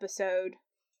quote of the episode.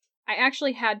 I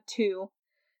actually had two.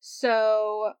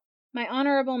 So, my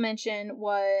honorable mention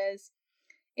was,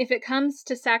 "If it comes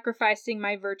to sacrificing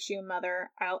my virtue,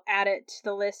 Mother, I'll add it to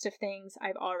the list of things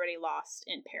I've already lost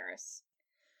in Paris."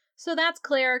 So that's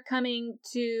Claire coming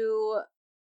to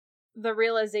the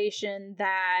realization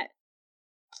that,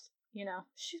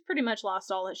 she's pretty much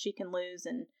lost all that she can lose,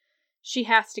 and she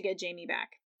has to get Jamie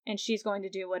back. And she's going to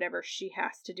do whatever she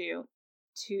has to do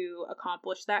to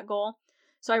accomplish that goal.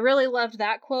 So I really loved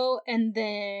that quote. And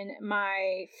then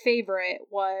my favorite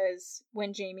was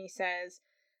when Jamie says,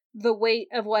 "The weight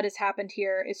of what has happened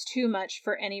here is too much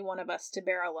for any one of us to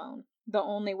bear alone. The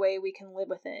only way we can live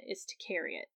with it is to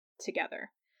carry it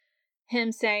together."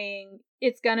 Him saying,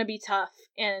 it's gonna be tough,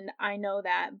 and I know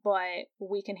that, but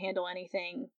we can handle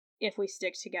anything if we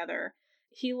stick together.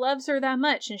 He loves her that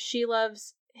much, and she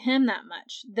loves him that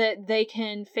much, that they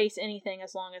can face anything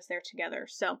as long as they're together.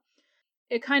 So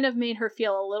it kind of made her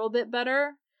feel a little bit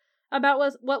better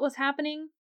about what was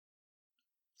happening.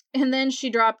 And then she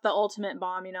dropped the ultimate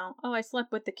bomb, "Oh, I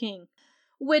slept with the king."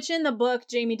 Which in the book,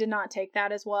 Jamie did not take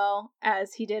that as well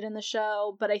as he did in the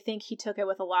show, but I think he took it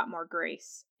with a lot more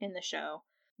grace in the show.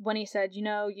 When he said,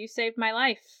 "You saved my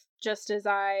life, just as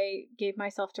I gave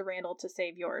myself to Randall to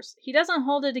save yours." He doesn't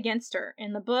hold it against her.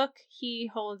 In the book, he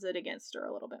holds it against her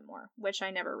a little bit more, which I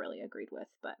never really agreed with,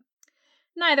 but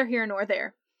neither here nor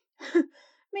there.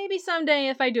 Maybe someday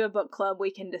if I do a book club, we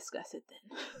can discuss it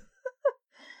then.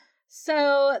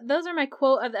 So those are my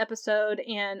quote of the episode,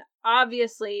 and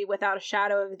obviously, without a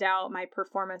shadow of a doubt, my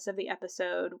performance of the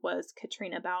episode was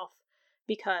Katrina Balfe,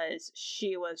 because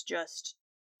she was just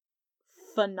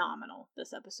phenomenal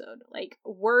this episode. Like,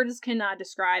 words cannot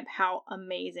describe how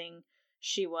amazing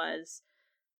she was.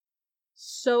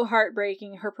 So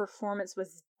heartbreaking. Her performance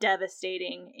was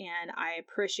devastating, and I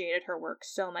appreciated her work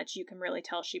so much. You can really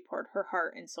tell she poured her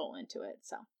heart and soul into it.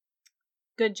 So,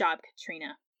 good job,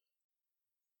 Katrina.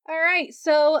 Alright,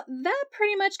 so that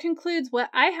pretty much concludes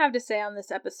what I have to say on this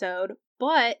episode,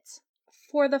 but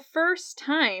for the first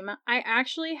time, I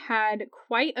actually had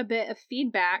quite a bit of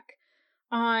feedback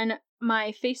on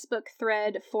my Facebook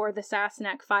thread for the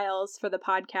Sassenach Files for the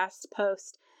podcast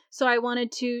post, so I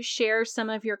wanted to share some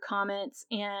of your comments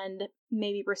and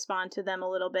maybe respond to them a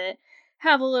little bit,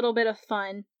 have a little bit of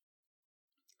fun.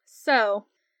 So,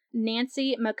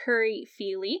 Nancy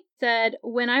McCurry-Feely said,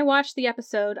 "When I watched the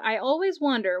episode, I always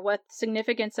wonder what the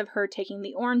significance of her taking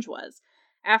the orange was.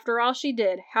 After all she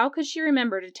did, how could she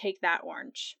remember to take that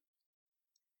orange?"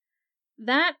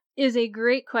 That is a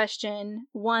great question,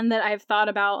 one that I've thought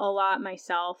about a lot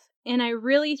myself, and I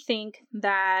really think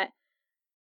that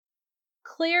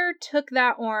Claire took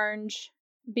that orange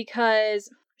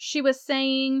because she was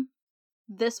saying,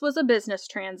 this was a business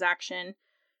transaction.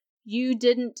 You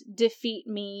didn't defeat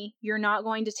me. You're not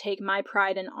going to take my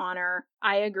pride and honor.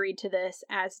 I agreed to this,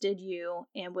 as did you,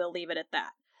 and we'll leave it at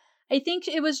that. I think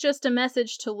it was just a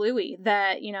message to Louis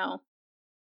that,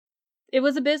 it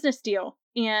was a business deal,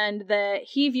 and that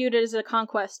he viewed it as a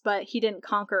conquest, but he didn't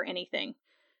conquer anything.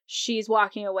 She's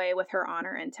walking away with her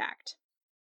honor intact.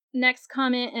 Next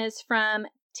comment is from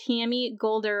Tammy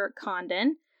Golder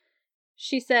Condon.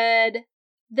 She said,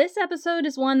 "This episode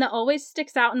is one that always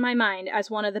sticks out in my mind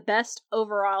as one of the best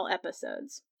overall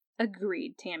episodes."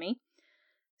 Agreed, Tammy.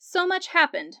 "So much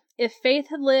happened. If Faith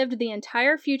had lived, the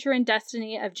entire future and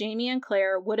destiny of Jamie and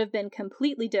Claire would have been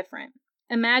completely different.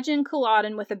 Imagine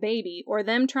Culloden with a baby, or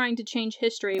them trying to change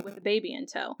history with a baby in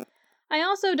tow. I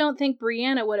also don't think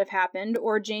Brianna would have happened,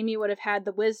 or Jamie would have had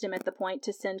the wisdom at the point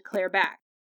to send Claire back.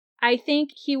 I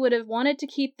think he would have wanted to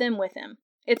keep them with him.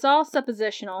 It's all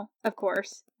suppositional, of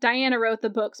course. Diana wrote the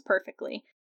books perfectly.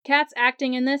 Kat's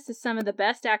acting in this is some of the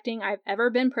best acting I've ever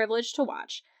been privileged to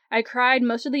watch. I cried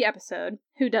most of the episode.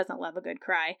 Who doesn't love a good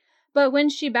cry? But when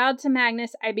she bowed to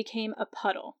Magnus, I became a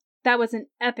puddle. That was an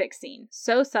epic scene,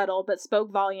 so subtle, but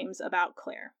spoke volumes about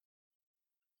Claire.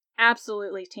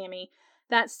 Absolutely, Tammy.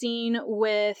 That scene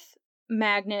with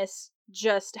Magnus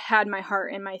just had my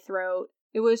heart in my throat.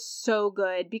 It was so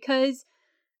good because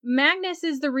Magnus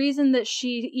is the reason that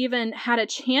she even had a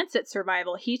chance at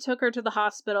survival. He took her to the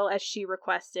hospital as she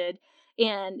requested,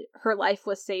 and her life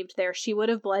was saved there. She would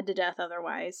have bled to death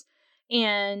otherwise.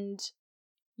 And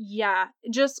yeah,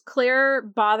 just Claire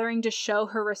bothering to show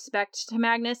her respect to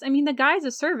Magnus. I mean, the guy's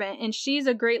a servant, and she's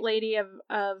a great lady of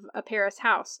a Paris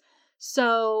house.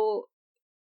 So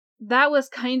that was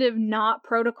kind of not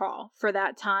protocol for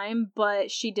that time, but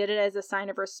she did it as a sign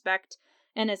of respect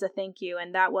and as a thank you,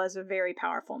 and that was a very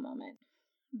powerful moment.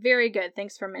 Very good.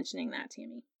 Thanks for mentioning that,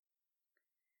 Tammy.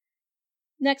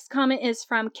 Next comment is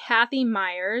from Kathy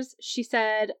Myers. She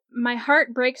said, "My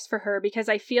heart breaks for her because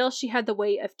I feel she had the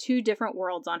weight of two different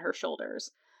worlds on her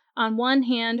shoulders. On one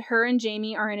hand, her and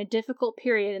Jamie are in a difficult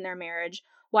period in their marriage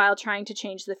while trying to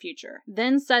change the future.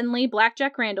 Then suddenly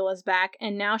Blackjack Randall is back,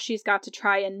 and now she's got to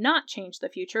try and not change the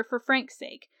future for Frank's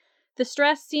sake. The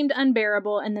stress seemed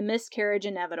unbearable and the miscarriage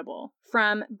inevitable.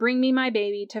 From Bring Me My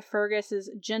Baby to Fergus's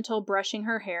gentle brushing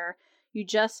her hair, you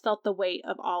just felt the weight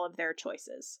of all of their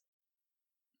choices."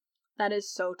 That is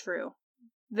so true.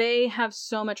 They have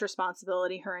so much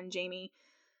responsibility, her and Jamie.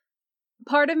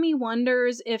 Part of me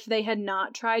wonders if they had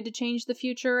not tried to change the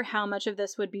future, how much of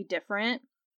this would be different.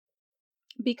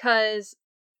 Because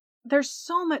there's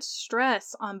so much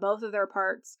stress on both of their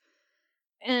parts.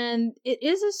 And it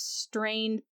is a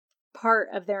strained part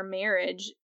of their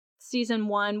marriage. Season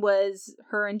 1 was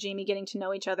her and Jamie getting to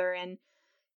know each other and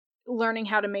learning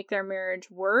how to make their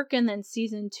marriage work. And then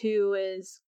season 2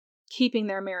 is keeping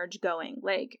their marriage going.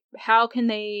 Like, how can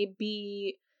they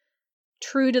be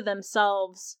true to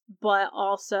themselves, but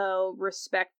also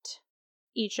respect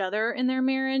each other in their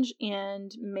marriage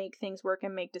and make things work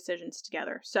and make decisions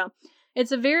together? So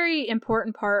it's a very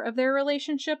important part of their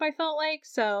relationship, I felt like.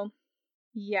 So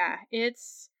yeah,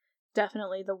 it's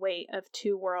definitely the weight of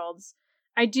two worlds.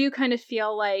 I do kind of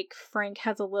feel like Frank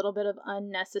has a little bit of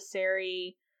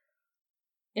unnecessary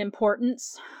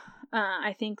importance.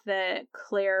 I think that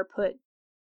Claire put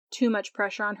too much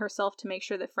pressure on herself to make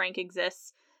sure that Frank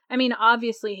exists. I mean,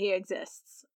 obviously he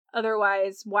exists.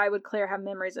 Otherwise, why would Claire have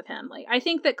memories of him? Like, I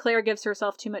think that Claire gives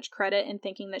herself too much credit in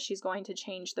thinking that she's going to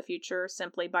change the future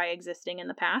simply by existing in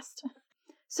the past.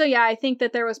 So yeah, I think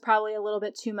that there was probably a little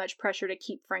bit too much pressure to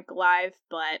keep Frank alive,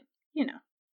 but, you know,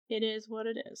 it is what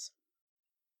it is.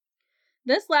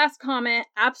 This last comment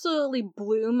absolutely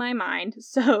blew my mind,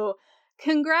 so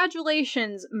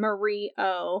congratulations, Marie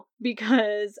O,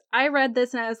 because I read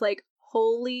this and I was like,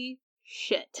 holy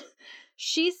shit.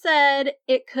 She said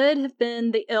it could have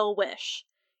been the ill wish.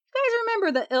 You guys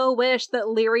remember the ill wish that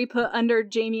Leary put under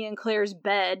Jamie and Claire's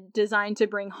bed, designed to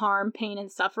bring harm, pain,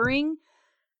 and suffering?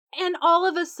 And all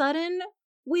of a sudden,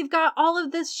 we've got all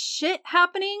of this shit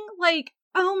happening? Like,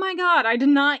 oh my god, I did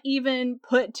not even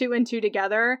put 2 and 2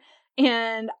 together.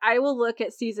 And I will look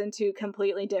at season 2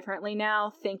 completely differently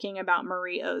now, thinking about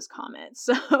Marie O's comments.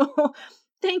 So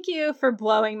thank you for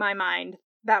blowing my mind.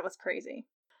 That was crazy.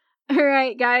 All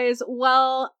right, guys.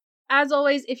 Well, as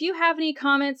always, if you have any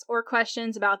comments or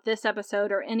questions about this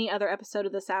episode or any other episode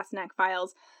of the Sassenach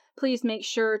Files, please make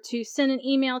sure to send an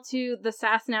email to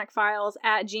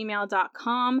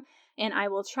thesassenachfiles@gmail.com, and I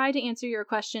will try to answer your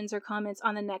questions or comments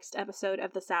on the next episode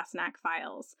of the Sassenach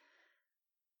Files.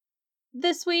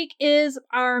 This week is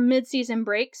our mid-season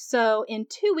break, so in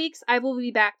 2 weeks I will be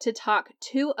back to talk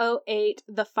 208,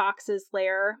 The Fox's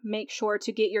Lair. Make sure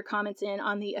to get your comments in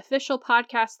on the official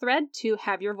podcast thread to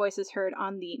have your voices heard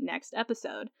on the next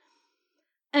episode.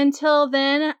 Until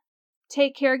then,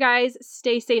 take care, guys.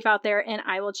 Stay safe out there, and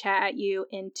I will chat at you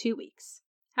in 2 weeks.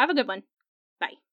 Have a good one. Bye.